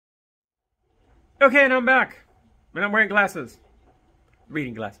Okay, and I'm back. And I'm wearing glasses.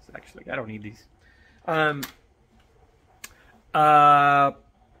 Reading glasses, actually. I don't need these. I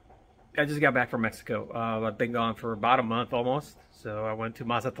just got back from Mexico. I've been gone for about a month almost. So I went to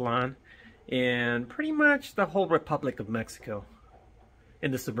Mazatlan and pretty much the whole Republic of Mexico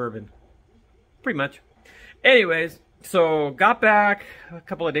in the suburban. Pretty much. Anyways, so got back a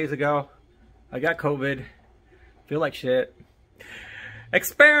couple of days ago. I got COVID. Feel like shit.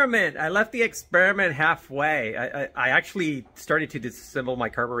 Experiment! I left the experiment halfway. I actually started to disassemble my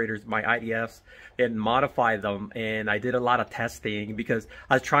carburetors, my IDFs, and modify them. And I did a lot of testing because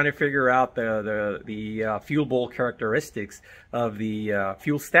I was trying to figure out the fuel bowl characteristics of the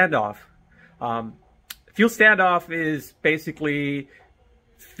fuel standoff. Fuel standoff is basically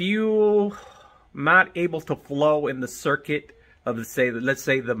fuel not able to flow in the circuit of the, let's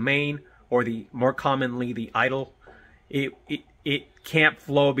say the main, or the more commonly the idle. It can't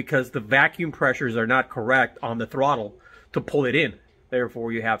flow because the vacuum pressures are not correct on the throttle to pull it in.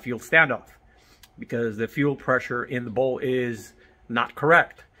 Therefore, you have fuel standoff because the fuel pressure in the bowl is not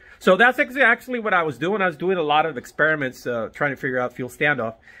correct. So that's actually what I was doing. I was doing a lot of experiments trying to figure out fuel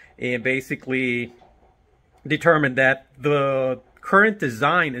standoff, and basically determined that the current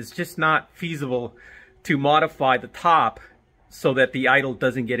design is just not feasible to modify the top so that the idle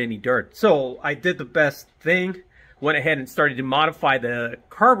doesn't get any dirt. So I did the best thing. Went ahead and started to modify the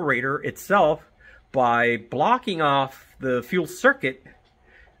carburetor itself by blocking off the fuel circuit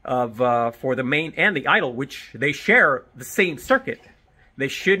of for the main and the idle, which they share the same circuit. They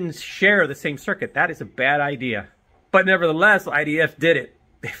shouldn't share the same circuit. That is a bad idea. But nevertheless, IDF did it.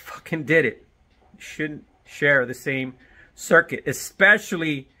 They fucking did it. Shouldn't share the same circuit,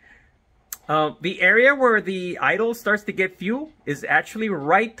 especially the area where the idle starts to get fuel is actually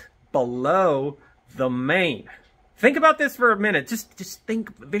right below the main. Think about this for a minute. Just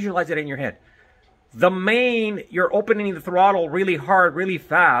think, visualize it in your head. The main, you're opening the throttle really hard, really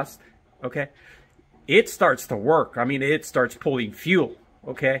fast, okay? It starts to work. I mean, it starts pulling fuel,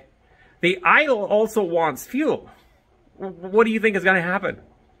 okay? The idle also wants fuel. What do you think is going to happen?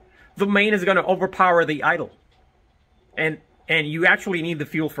 The main is going to overpower the idle. And you actually need the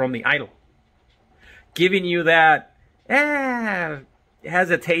fuel from the idle, giving you that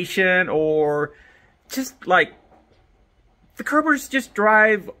hesitation, or just like the carburetors just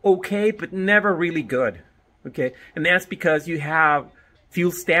drive okay, but never really good, okay? And that's because you have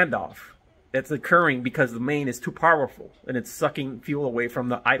fuel standoff that's occurring because the main is too powerful and it's sucking fuel away from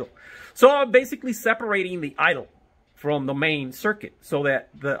the idle. So I'm basically separating the idle from the main circuit so that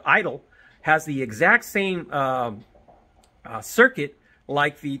the idle has the exact same circuit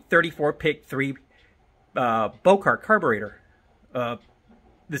like the 34 PIC 3 Bocart carburetor, the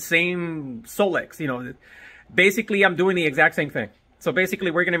same Solex, you know. Basically, I'm doing the exact same thing. So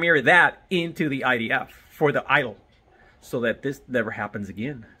basically, we're going to mirror that into the IDF for the idle so that this never happens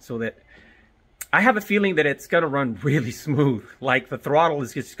again. So that I have a feeling that it's going to run really smooth. Like the throttle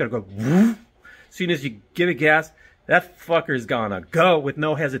is just going to go woof. As soon as you give it gas, that fucker's going to go with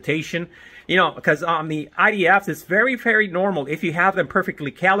no hesitation. You know, because on the IDFs, it's very, very normal if you have them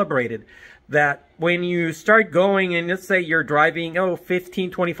perfectly calibrated that when you start going and let's say you're driving,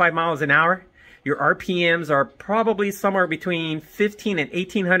 15, 25 miles an hour, your RPMs are probably somewhere between 15 and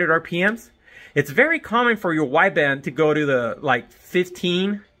 1800 RPMs. It's very common for your wideband to go to the like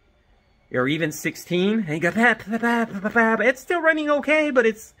 15 or even 16, and you go pap, pap, pap, pap, pap. It's still running okay, but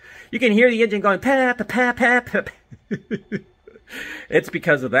you can hear the engine going pap, pap, pap, pap. It's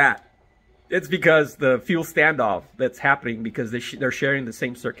because of that. It's because the fuel standoff that's happening because they're sharing the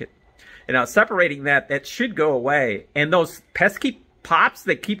same circuit. And now separating that should go away. And those pesky pops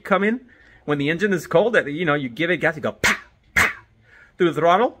that keep coming when the engine is cold, that you give it gas, you go pa pa through the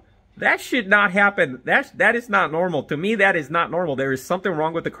throttle. That should not happen. That is not normal. To me, that is not normal. There is something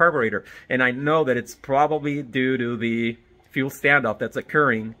wrong with the carburetor, and I know that it's probably due to the fuel standoff that's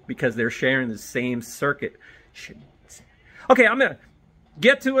occurring because they're sharing the same circuit. Okay, I'm gonna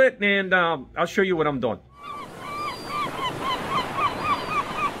get to it, and I'll show you what I'm doing.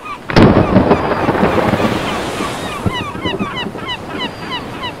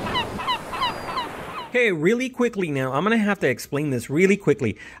 Okay, really quickly now, I'm going to have to explain this really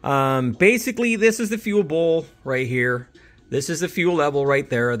quickly. Basically, this is the fuel bowl right here. This is the fuel level right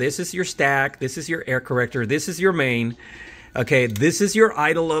there. This is your stack. This is your air corrector. This is your main. Okay, this is your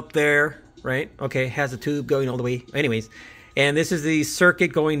idle up there, right? Okay, has a tube going all the way. Anyways, and this is the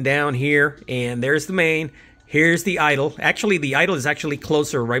circuit going down here, and there's the main. Here's the idle. Actually, the idle is actually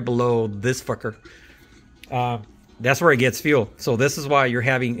closer right below this fucker. That's where it gets fuel. So this is why you're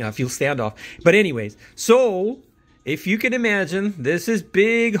having fuel standoff. But anyways, so if you can imagine, this is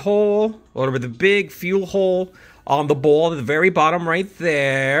big hole, or the big fuel hole on the bowl at the very bottom right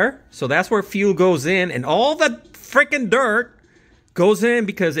there. So that's where fuel goes in, and all the freaking dirt goes in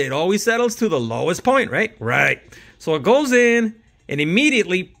because it always settles to the lowest point, right? Right. So it goes in and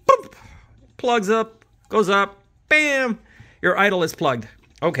immediately boop, plugs up, goes up, bam, your idle is plugged.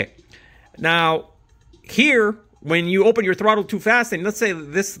 Okay. Now, here, when you open your throttle too fast, and let's say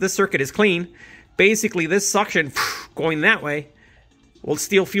this circuit is clean, basically this suction going that way will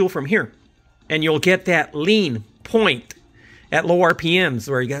steal fuel from here. And you'll get that lean point at low RPMs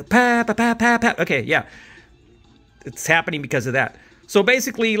where you go, pa, pa, pa, pa, pa. Okay, yeah. It's happening because of that. So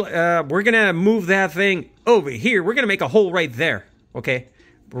basically, we're going to move that thing over here. We're going to make a hole right there, okay?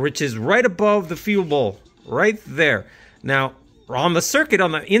 Which is right above the fuel bowl, right there. Now, on the circuit,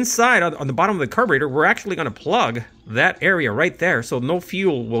 on the inside, on the bottom of the carburetor, we're actually going to plug that area right there. So no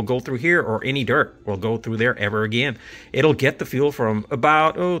fuel will go through here, or any dirt will go through there ever again. It'll get the fuel from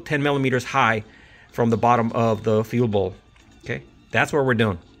about 10 millimeters high from the bottom of the fuel bowl. Okay, that's what we're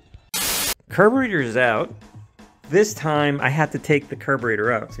doing. Carburetor is out. This time I had to take the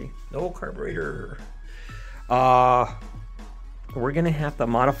carburetor out. See, no carburetor. We're gonna have to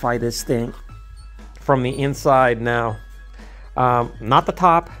modify this thing from the inside now. Not the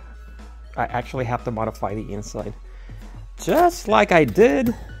top. I actually have to modify the inside, just like I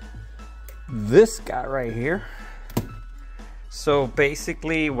did this guy right here. So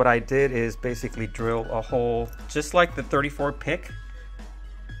basically what I did is basically drill a hole just like the 34 pick.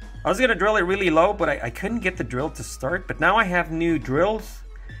 I was gonna drill it really low, but I couldn't get the drill to start. But now I have new drills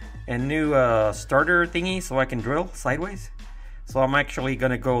and new starter thingy, so I can drill sideways. So I'm actually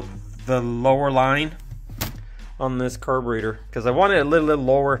gonna go the lower line on this carburetor because I want it a little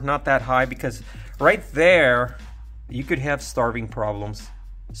lower, not that high, because right there you could have starvation problems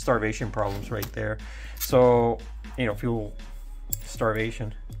right there. So, you know, fuel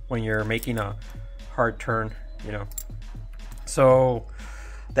starvation when you're making a hard turn, you know. So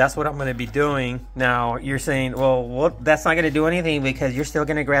that's what I'm going to be doing. Now you're saying, well, that's not going to do anything because you're still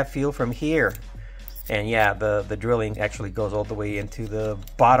going to grab fuel from here. And yeah, the drilling actually goes all the way into the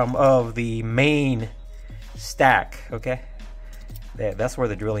bottom of the main stack. Okay, that's where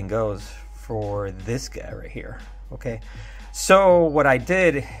the drilling goes for this guy right here. Okay, so what I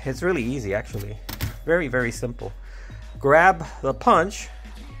did, it's really easy actually, very, very simple. Grab the punch,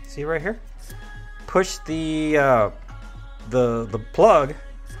 see right here, push the plug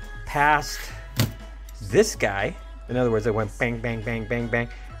past this guy. In other words, it went bang, bang, bang, bang, bang,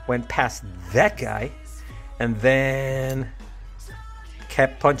 went past that guy, and then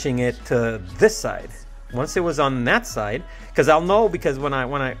kept punching it to this side. Once it was on that side, because I'll know, because when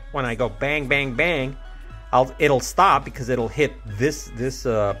I go bang, bang, bang, it'll stop because it'll hit this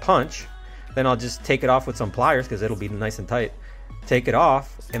punch. Then I'll just take it off with some pliers because it'll be nice and tight. Take it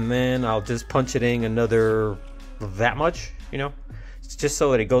off, and then I'll just punch it in another that much, you know, just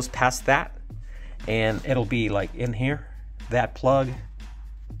so that it goes past that, and it'll be like in here. That plug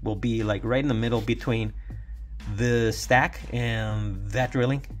will be like right in the middle between the stack and that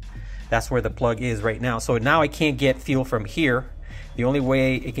drilling. That's where the plug is right now. So now I can't get fuel from here. The only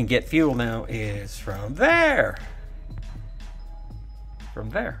way it can get fuel now is from there. From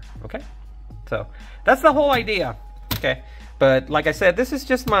there, okay? So that's the whole idea, okay? But like I said, this is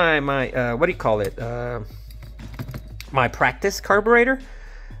just my what do you call it? My practice carburetor.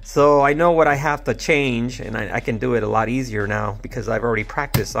 So I know what I have to change, and I can do it a lot easier now because I've already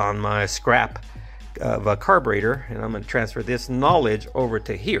practiced on my scrap of a carburetor, and I'm going to transfer this knowledge over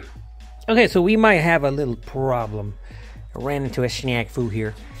to here. Okay, so we might have a little problem. I ran into a snack food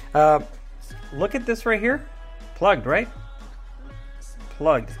here. Look at this right here. Plugged, right?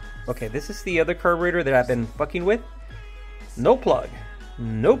 Plugged. Okay, this is the other carburetor that I've been fucking with. No plug.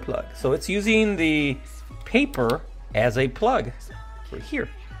 No plug. So it's using the paper as a plug right here.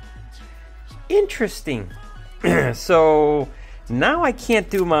 Interesting. So now I can't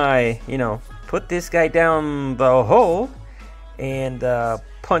do my, you know, put this guy down the hole and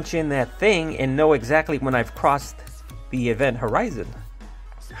punch in that thing and know exactly when I've crossed the event horizon.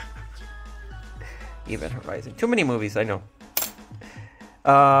 Event horizon. Too many movies, I know.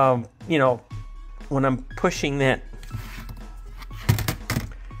 You know, when I'm pushing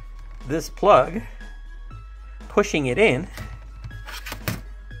this plug, pushing it in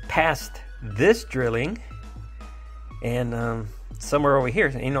past this drilling, and somewhere over here,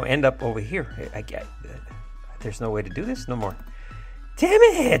 you know, end up over here. I get there's no way to do this no more. Damn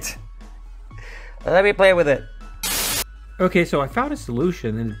it! Let me play with it. Okay, so I found a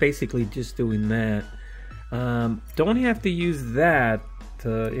solution, and basically just doing that. Don't have to use that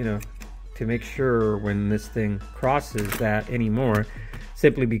to, you know, to make sure when this thing crosses that anymore,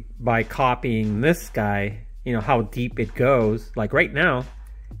 simply by copying this guy, you know, how deep it goes. Like right now,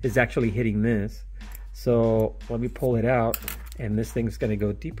 is actually hitting this. So let me pull it out, and this thing's gonna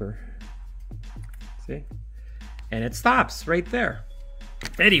go deeper. See? And it stops right there.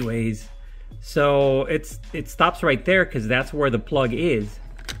 Anyways, so it stops right there because that's where the plug is.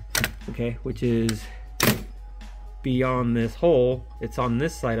 Okay, which is beyond this hole. It's on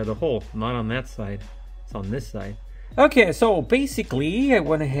this side of the hole, not on that side. It's on this side. Okay, so basically I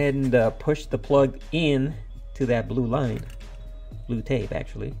went ahead and pushed the plug in to that blue line. Blue tape,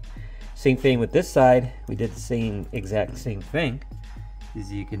 actually. Same thing with this side. We did the exact same thing,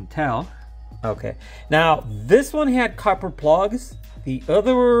 as you can tell. Okay, now this one had copper plugs. The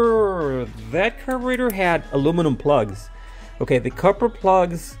other, that carburetor had aluminum plugs. Okay, the copper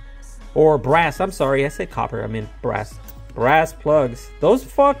plugs, or brass, I'm sorry, I said copper, I mean brass. Brass plugs, those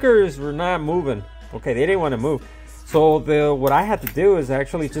fuckers were not moving. Okay, they didn't want to move. So what I had to do is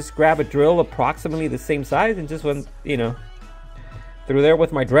actually just grab a drill approximately the same size and just went, you know, through there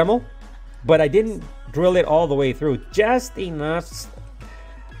with my Dremel. But I didn't drill it all the way through, just enough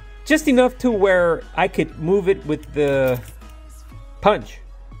to where I could move it with the punch.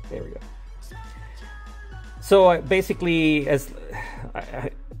 There we go. So I basically,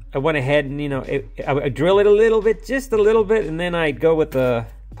 I went ahead and, you know, I drill it a little bit, just a little bit, and then I'd go with the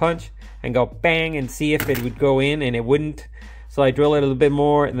punch and go bang and see if it would go in, and it wouldn't. So I drill it a little bit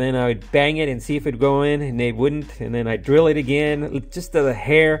more, and then I would bang it and see if it would go in, and it wouldn't. And then I drill it again, just a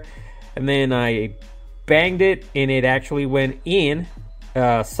hair, and then I banged it, and it actually went in,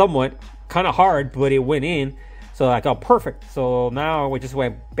 somewhat, kind of hard, but it went in. So I go perfect. So now we just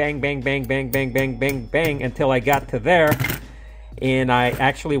went bang, bang, bang, bang, bang, bang, bang, bang until I got to there. And I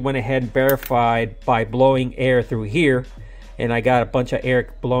actually went ahead and verified by blowing air through here, and I got a bunch of air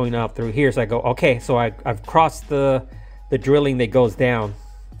blowing out through here. So I go, okay, so I've crossed the drilling that goes down.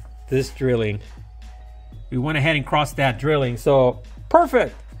 This drilling. We went ahead and crossed that drilling. So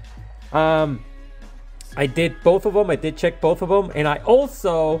perfect. I did both of them. I did check both of them, and I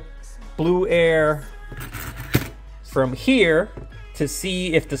also blew air from here to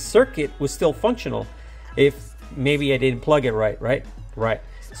see if the circuit was still functional. If maybe I didn't plug it right.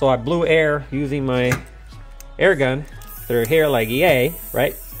 So I blew air using my air gun through here like yay,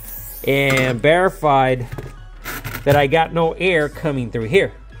 right? And verified that I got no air coming through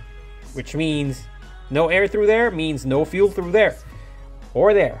here, which means no air through there means no fuel through there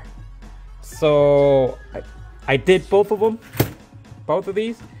or there. So I did both of them, both of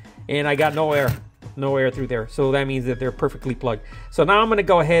these, and I got no air through there. So that means that they're perfectly plugged. So now I'm going to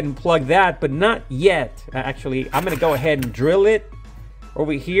go ahead and plug that, but not yet. Actually, I'm going to go ahead and drill it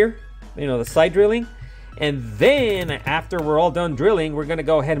over here, you know, the side drilling. And then after we're all done drilling, we're going to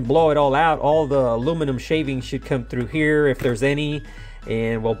go ahead and blow it all out. All the aluminum shavings should come through here if there's any,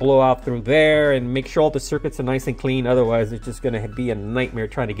 and we'll blow out through there and make sure all the circuits are nice and clean. Otherwise, it's just going to be a nightmare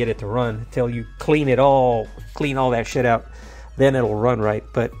trying to get it to run until you clean all that shit out. Then it'll run right.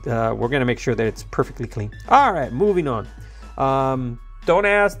 But we're going to make sure that it's perfectly clean. All right, moving on. Don't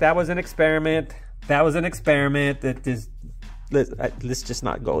ask. That was an experiment. Let's just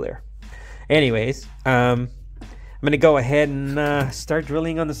not go there. Anyways, I'm going to go ahead and start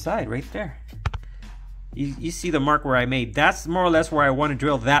drilling on the side right there. You see the mark where I made. That's more or less where I want to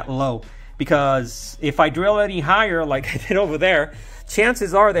drill that low. Because if I drill any higher, like I did over there,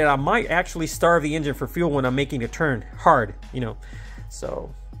 chances are that I might actually starve the engine for fuel when I'm making a turn hard, you know.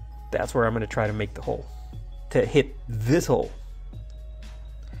 So that's where I'm going to try to make the hole, to hit this hole.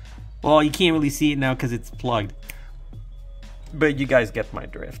 Well, you can't really see it now because it's plugged, but you guys get my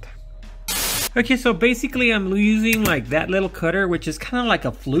drift. Okay, so basically I'm using like that little cutter, which is kind of like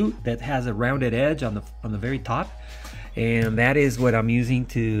a flute that has a rounded edge on the very top, and that is what I'm using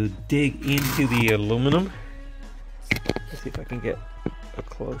to dig into the aluminum. Let's see if I can get up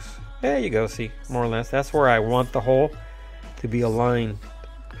close. There you go. See, more or less that's where I want the hole to be aligned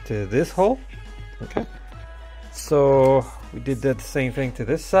to this hole. Okay, so we did the same thing to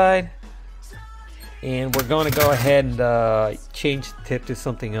this side. And we're going to go ahead and change the tip to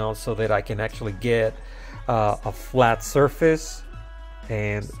something else so that I can actually get a flat surface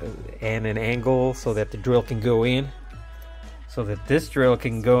and an angle so that the drill can go in. So that this drill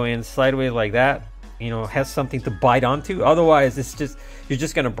can go in sideways like that, you know, has something to bite onto. Otherwise, you're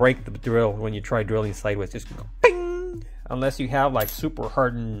just going to break the drill when you try drilling sideways. Just go ping! Unless you have like super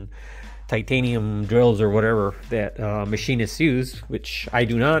hardened titanium drills or whatever that machinists use, which I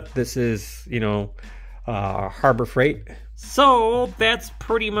do not. This is, you know, Harbor Freight. So that's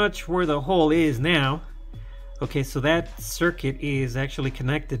pretty much where the hole is now. Okay, so that circuit is actually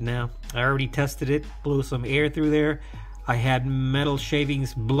connected now. I already tested it, blew some air through there. I had metal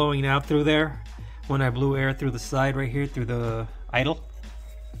shavings blowing out through there when I blew air through the side right here, through the idle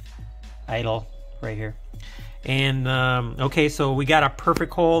right here. And okay, so we got a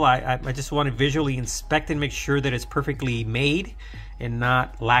perfect hole. I just want to visually inspect and make sure that it's perfectly made and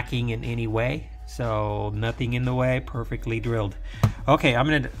not lacking in any way. So nothing in the way, perfectly drilled. Okay, I'm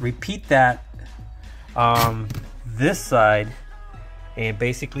gonna repeat that this side, and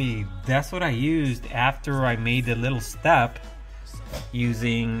basically that's what I used after I made the little step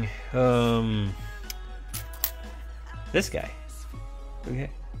using this guy. Okay,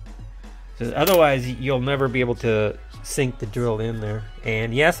 so otherwise you'll never be able to sink the drill in there.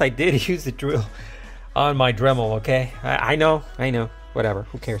 And yes, I did use the drill on my Dremel. Okay, I know, whatever,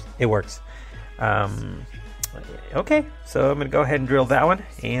 who cares, it works. Okay, so I'm gonna go ahead and drill that one,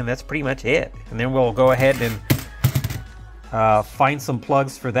 and that's pretty much it. And then we'll go ahead and find some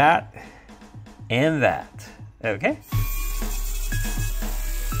plugs for that and that. Okay.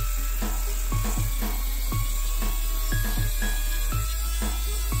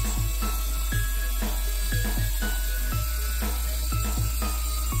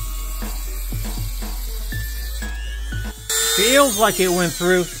 Feels like it went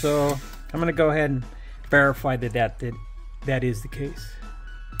through, so I'm gonna go ahead and verify that that is the case.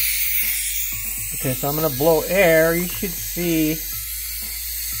 Okay, so I'm gonna blow air. You should see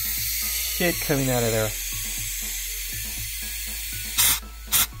shit coming out of there.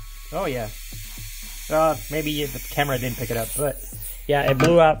 Oh yeah. Maybe the camera didn't pick it up, but yeah, it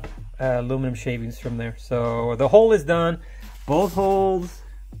blew out aluminum shavings from there. So the hole is done. Both holes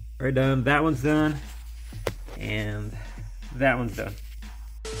are done. That one's done, and that one's done.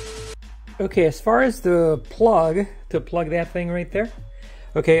 Okay, as far as the plug, to plug that thing right there,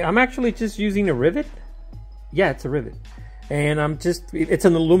 okay, I'm actually just using a rivet. Yeah, it's a rivet. And it's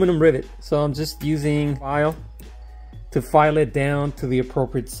an aluminum rivet. So I'm just using file to file it down to the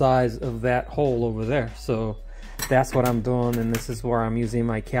appropriate size of that hole over there. So that's what I'm doing, and this is where I'm using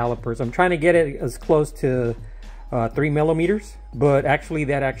my calipers. I'm trying to get it as close to 3 millimeters, but actually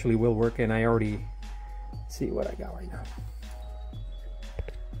that actually will work, and I already see what I got right now.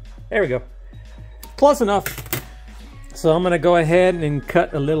 There we go. Close enough. So I'm gonna go ahead and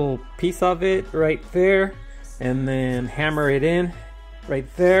cut a little piece of it right there, and then hammer it in right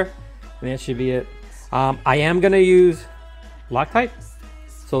there, and that should be it. I am gonna use Loctite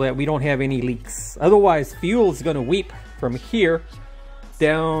so that we don't have any leaks. Otherwise, fuel is gonna weep from here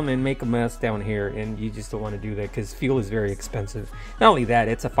down and make a mess down here, and you just don't want to do that because fuel is very expensive. Not only that,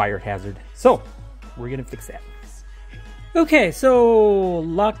 it's a fire hazard. So we're gonna fix that. Okay, so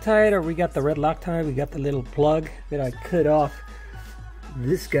Loctite, or we got the red Loctite, we got the little plug that I cut off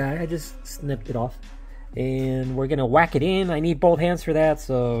this guy. I just snipped it off, and we're gonna whack it in. I need both hands for that,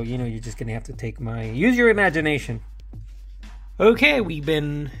 so you know, you're just gonna have to use your imagination. Okay,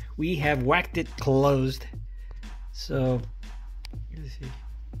 we have whacked it closed. So let's see.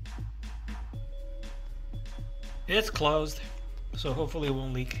 It's closed, so hopefully it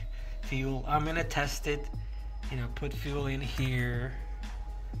won't leak fuel. I'm gonna test it. You know, put fuel in here.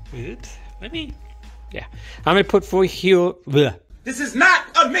 Oops. I'm gonna put fuel. Bleh. This is not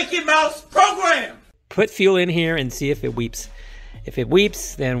a Mickey Mouse program. Put fuel in here and see if it weeps. If it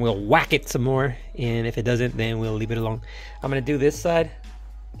weeps, then we'll whack it some more, and if it doesn't, then we'll leave it alone. I'm gonna do this side,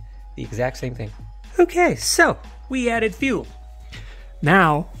 the exact same thing. Okay, so we added fuel.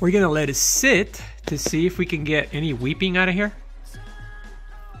 Now we're gonna let it sit to see if we can get any weeping out of here.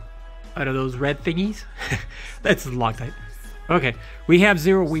 Out of those red thingies. That's Loctite. Okay, we have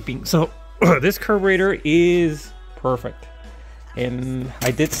 0 weeping. So this carburetor is perfect. And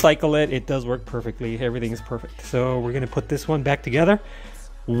I did cycle it. It does work perfectly. Everything is perfect. So we're going to put this one back together.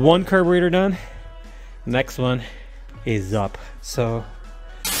 One carburetor done. Next one is up. So,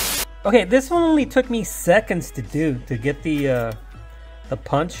 okay, this one only took me seconds to do, to get the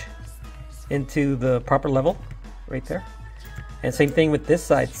punch into the proper level right there. And same thing with this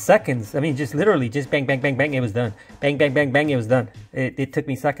side, seconds. I mean, just literally, just bang, bang, bang, bang, it was done. Bang, bang, bang, bang, it was done. It took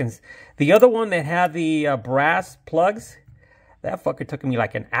me seconds. The other one that had the brass plugs, that fucker took me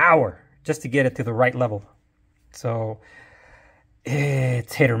like an hour just to get it to the right level. So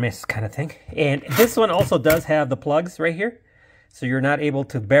it's hit or miss kind of thing. And this one also does have the plugs right here, so you're not able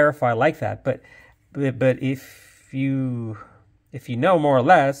to verify like that. But if you know more or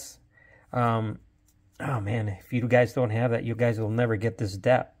less, oh man, if you guys don't have that, you guys will never get this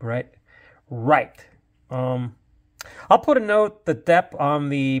depth, right? Right. I'll put a note, the depth on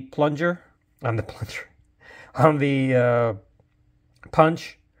the plunger, on the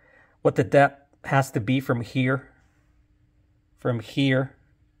punch, what the depth has to be from here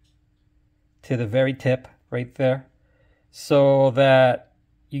to the very tip right there, so that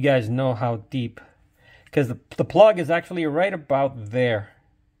you guys know how deep, because the plug is actually right about there,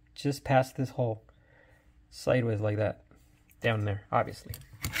 just past this hole, sideways like that, down there, obviously.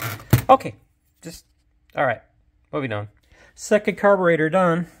 Okay, just, all right, moving on. Second carburetor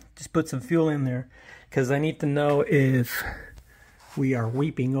done. Just put some fuel in there, because I need to know if we are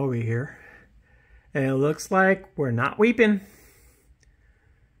weeping over here. And it looks like we're not weeping.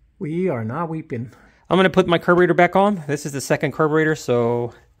 We are not weeping. I'm going to put my carburetor back on. This is the second carburetor,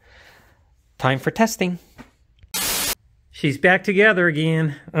 so time for testing. She's back together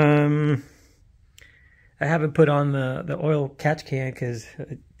again. I haven't put on the oil catch can because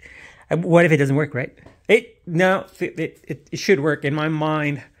what if it doesn't work, right? It should work. In my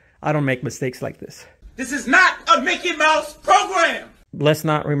mind, I don't make mistakes like this. This is not a Mickey Mouse program. Let's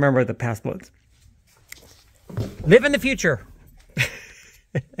not remember the past ones. Live in the future.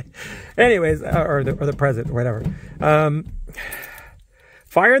 Anyways, or the present, or whatever.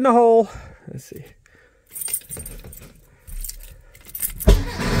 Fire in the hole. Let's see.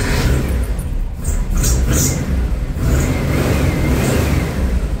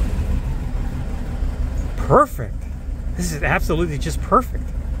 Perfect. This is absolutely just perfect.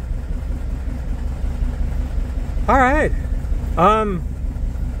 All right.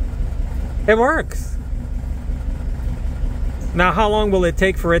 It works. Now, how long will it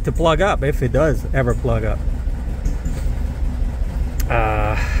take for it to plug up, if it does ever plug up?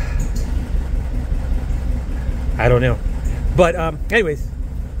 I don't know. But anyways,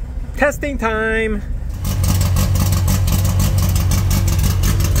 testing time.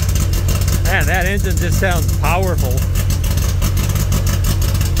 Man, that engine just sounds powerful.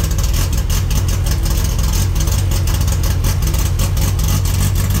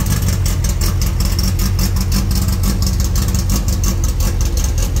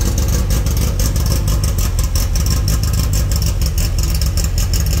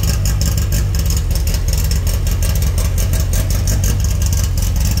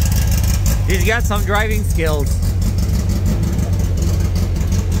 He's got some driving skills.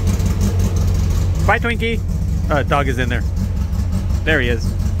 Bye, Twinkie. Dog is in there. There he is.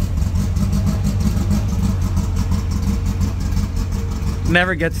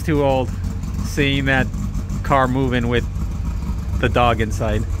 Never gets too old seeing that car moving with the dog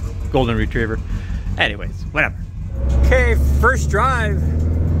inside. Golden Retriever. Anyways, whatever. Okay, first drive.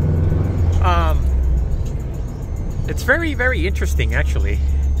 It's very, very interesting, actually.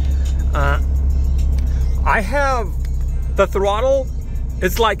 I have the throttle,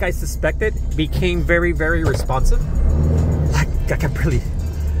 it's like I suspected, became very, very responsive. Like I can really,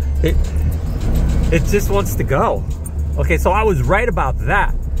 it just wants to go. Okay, so I was right about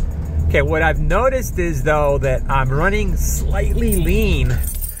that. Okay, what I've noticed is though that I'm running slightly lean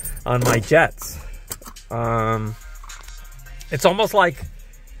on my jets. It's almost like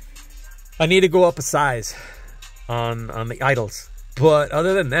I need to go up a size on the idles. But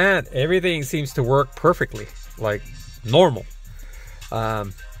other than that, everything seems to work perfectly, like normal.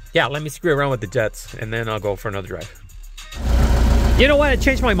 Yeah, let me screw around with the jets and then I'll go for another drive. You know what? I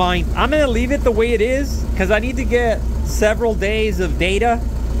changed my mind. I'm going to leave it the way it is because I need to get several days of data,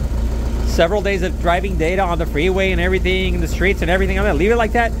 several days of driving data on the freeway and everything, in the streets and everything. I'm going to leave it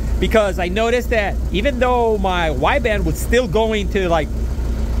like that because I noticed that even though my wideband was still going to, like,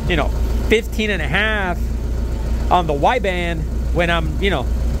 you know, 15.5 on the wideband, when I'm, you know,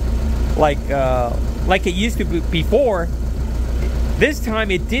 like it used to be before, this time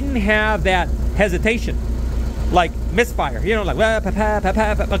it didn't have that hesitation, like misfire, you know, like,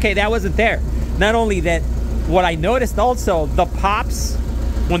 okay, that wasn't there. Not only that, what I noticed also, the pops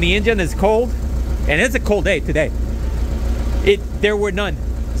when the engine is cold, and it's a cold day today, there were none,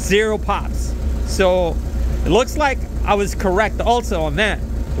 0 pops. So it looks like I was correct also on that.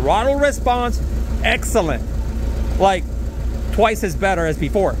 Throttle response, excellent. Like, twice as better as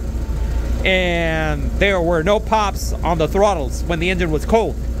before, and there were no pops on the throttles when the engine was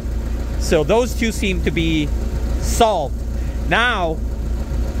cold. So those two seem to be solved. Now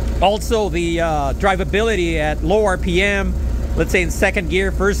also the drivability at low RPM, let's say in second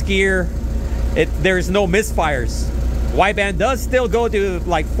gear, first gear, there's no misfires. Wideband does still go to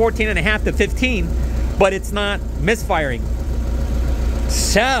like 14.5 to 15, but it's not misfiring.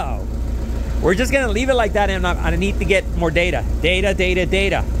 So we're just gonna leave it like that, and I need to get more data.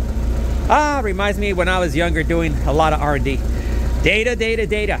 Data. Reminds me when I was younger doing a lot of R&D.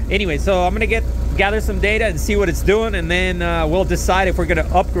 Data. Anyway, so I'm gonna gather some data and see what it's doing, and then we'll decide if we're gonna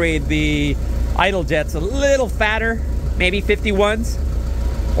upgrade the idle jets a little fatter, maybe 51s,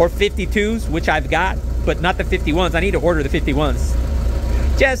 or 52s, which I've got, but not the 51s. I need to order the 51s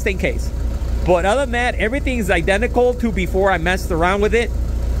just in case. But other than that, everything's identical to before I messed around with it,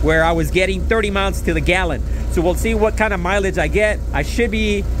 where I was getting 30 miles to the gallon. So we'll see what kind of mileage I get. I should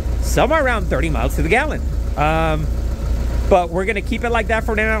be somewhere around 30 miles to the gallon. But we're gonna keep it like that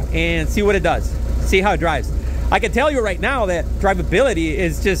for now and see what it does. See how it drives. I can tell you right now that drivability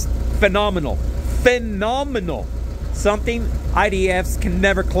is just phenomenal. Phenomenal. Something IDFs can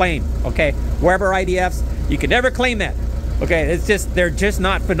never claim, okay? Weber IDFs, you can never claim that. Okay, it's just, they're just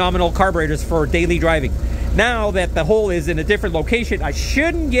not phenomenal carburetors for daily driving. Now that the hole is in a different location, I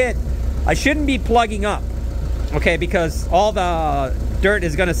shouldn't be plugging up, okay, because all the dirt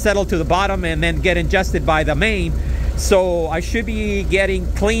is gonna settle to the bottom and then get ingested by the main. So I should be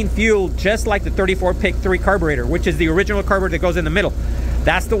getting clean fuel just like the 34 pick 3 carburetor, which is the original carburetor that goes in the middle.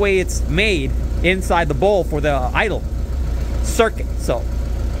 That's the way it's made inside the bowl for the idle circuit. So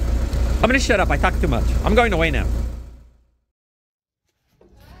I'm gonna shut up, I talk too much. I'm going away now.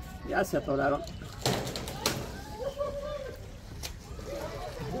 Ya se atoraron.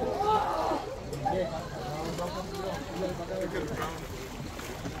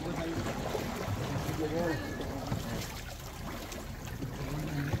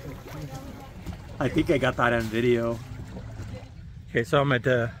 I think I got that on video. Okay, so I'm at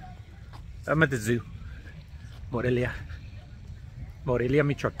the zoo. Morelia,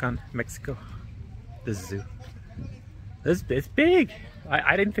 Michoacan, Mexico. The zoo. It's big.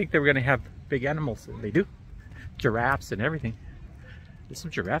 I didn't think they were gonna have big animals. They do. Giraffes and everything. There's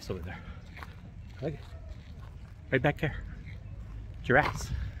some giraffes over there. Look. Right back there. Giraffes.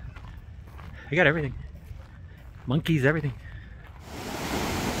 They got everything. Monkeys, everything.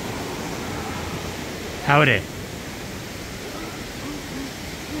 Howdy.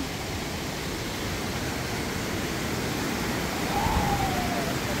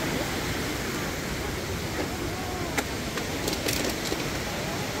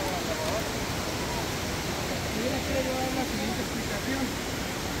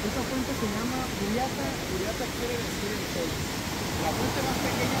 Esta fuente se llama Uriata, Uriata quiere decir el sol. La fuente más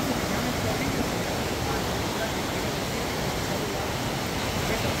pequeña se llama Estorrillo.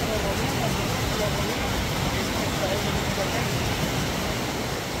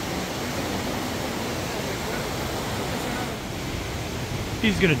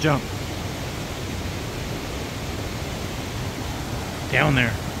 He's gonna jump down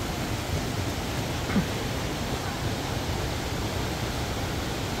there.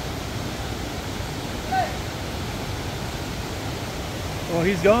 Oh,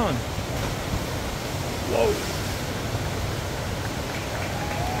 he's gone. Whoa.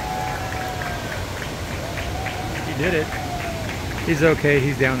 He did it. He's okay,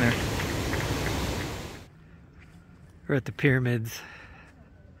 he's down there. We're at the pyramids.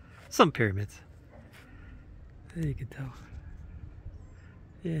 Some pyramids. There you can tell.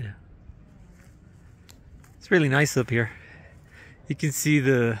 Yeah. It's really nice up here. You can see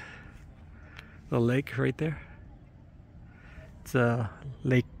the lake right there. It's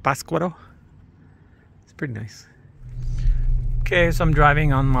Lake Pascuaro. It's pretty nice. Okay, so I'm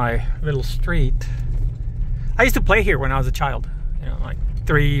driving on my little street. I used to play here when I was a child. You know, like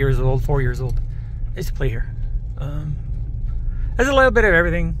 3 years old, 4 years old. I used to play here. There's a little bit of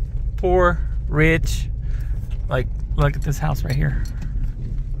everything. Poor, rich. Like, look at this house right here.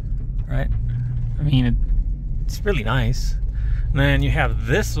 Right? I mean, it's really nice. And then you have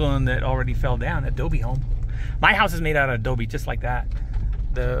this one that already fell down, adobe home. My house is made out of adobe, just like that.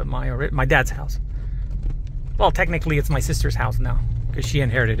 My dad's house. Well, technically it's my sister's house now, because she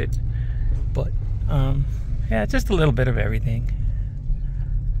inherited it. But, yeah, just a little bit of everything.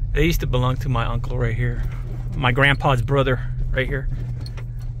 They used to belong to my uncle right here. My grandpa's brother right here.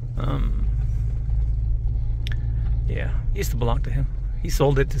 Yeah, it used to belong to him. He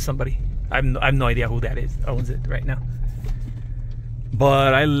sold it to somebody. I have no idea who that is, owns it right now.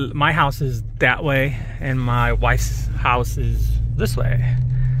 But my house is that way, and my wife's house is this way.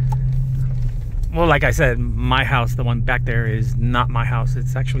 Well, like I said, my house, the one back there, is not my house.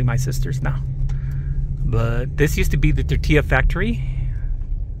 It's actually my sister's now. But this used to be the tortilla factory.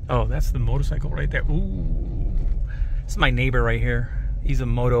 Oh, that's the motorcycle right there. Ooh. This is my neighbor right here. He's a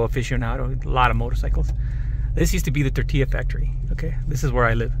moto aficionado, a lot of motorcycles. This used to be the tortilla factory, okay? This is where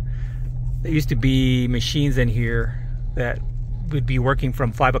I live. There used to be machines in here that would be working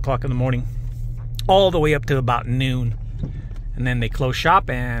from 5 o'clock in the morning all the way up to about noon. And then they close shop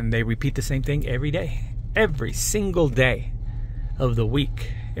and they repeat the same thing every day. Every single day of the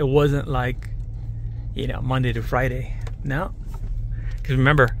week. It wasn't like, you know, Monday to Friday. No. Because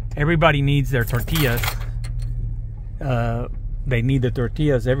remember, everybody needs their tortillas they need the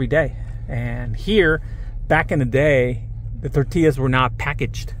tortillas every day. And here, back in the day, the tortillas were not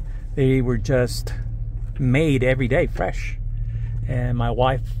packaged. They were just made every day, fresh. And my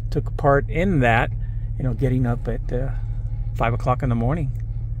wife took part in that, you know, getting up at 5 o'clock in the morning.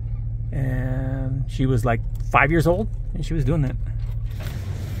 And she was like 5 years old, and she was doing that.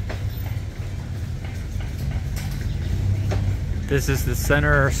 This is the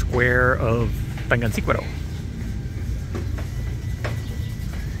center square of Tangancicuaro.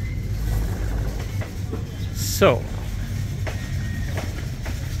 So,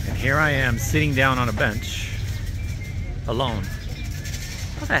 and here I am sitting down on a bench, alone.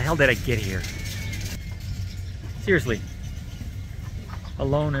 How the hell did I get here? Seriously,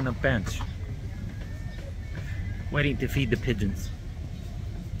 alone on a bench, waiting to feed the pigeons.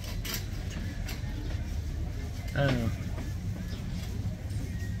 I don't know.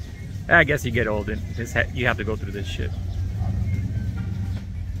 I guess you get old and you have to go through this shit.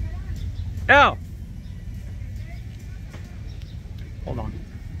 Ow! Hold on.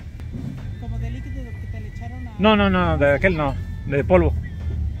 Como de líquido que te le echaron a... No, de aquel no, de polvo.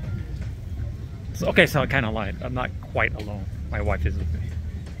 So, okay, so I kind of lied. I'm not quite alone. My wife is with me,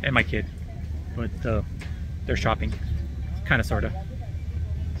 and my kid, but they're shopping, kind of, sort of.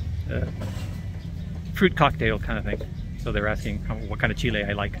 Fruit cocktail kind of thing. So they're asking what kind of chile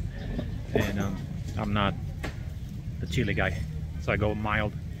I like, and I'm not the chile guy, so I go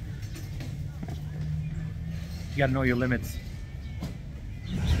mild. You gotta know your limits.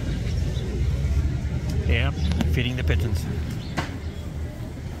 Yeah, feeding the pigeons.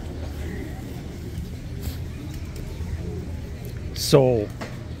 So,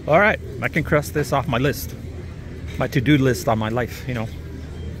 all right, I can cross this off my list, my to-do list on my life, you know.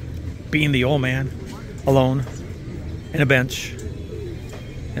 Being the old man, alone, in a bench,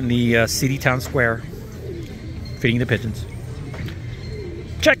 in the city town square, feeding the pigeons.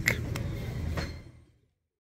 Check!